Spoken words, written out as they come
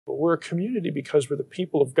But we're a community because we're the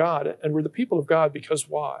people of God, and we're the people of God because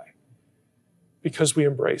why? Because we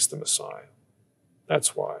embrace the Messiah.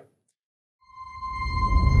 That's why.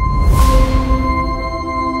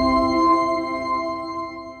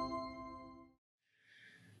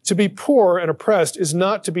 To be poor and oppressed is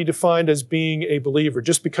not to be defined as being a believer.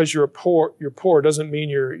 Just because you're poor doesn't mean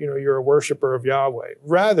you're a worshiper of Yahweh.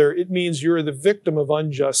 Rather, it means you're the victim of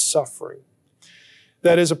unjust suffering.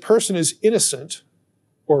 That is, a person is innocent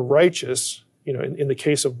or righteous, in the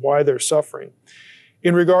case of why they're suffering,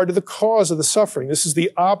 in regard to the cause of the suffering. This is the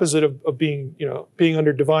opposite of being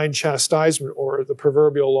under divine chastisement or the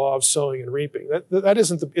proverbial law of sowing and reaping. That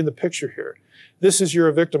isn't in the picture here. This is you're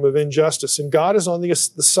a victim of injustice, and God is on the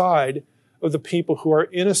side of the people who are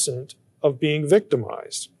innocent of being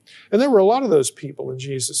victimized. And there were a lot of those people in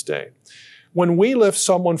Jesus' day. When we lift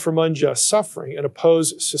someone from unjust suffering and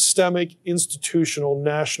oppose systemic, institutional,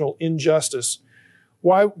 national injustice,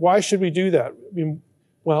 why should we do that?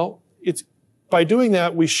 By doing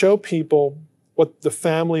that, we show people what the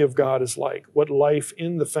family of God is like, what life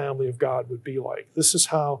in the family of God would be like. This is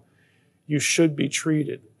how you should be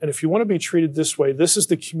treated. And if you want to be treated this way, this is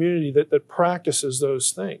the community that practices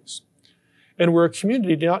those things. And we're a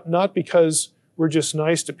community not because we're just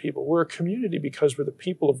nice to people. We're a community because we're the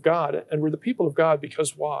people of God. And we're the people of God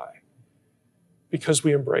because why? Because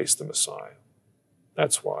we embrace the Messiah.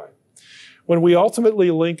 That's why. When we ultimately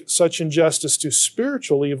link such injustice to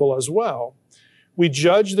spiritual evil as well, we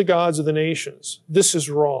judge the gods of the nations. This is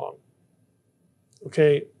wrong.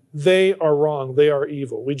 Okay? They are wrong. They are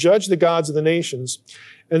evil. We judge the gods of the nations,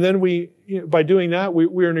 and then by doing that,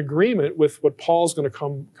 we're in agreement with what Paul's going to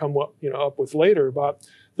come up with later about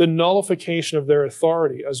the nullification of their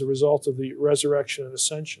authority as a result of the resurrection and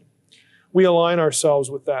ascension. We align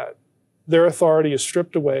ourselves with that. Their authority is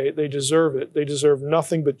stripped away. They deserve it. They deserve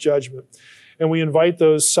nothing but judgment. And we invite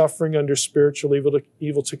those suffering under spiritual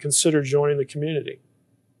evil to consider joining the community.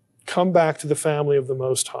 Come back to the family of the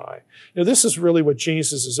Most High. This is really what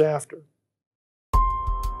Jesus is after.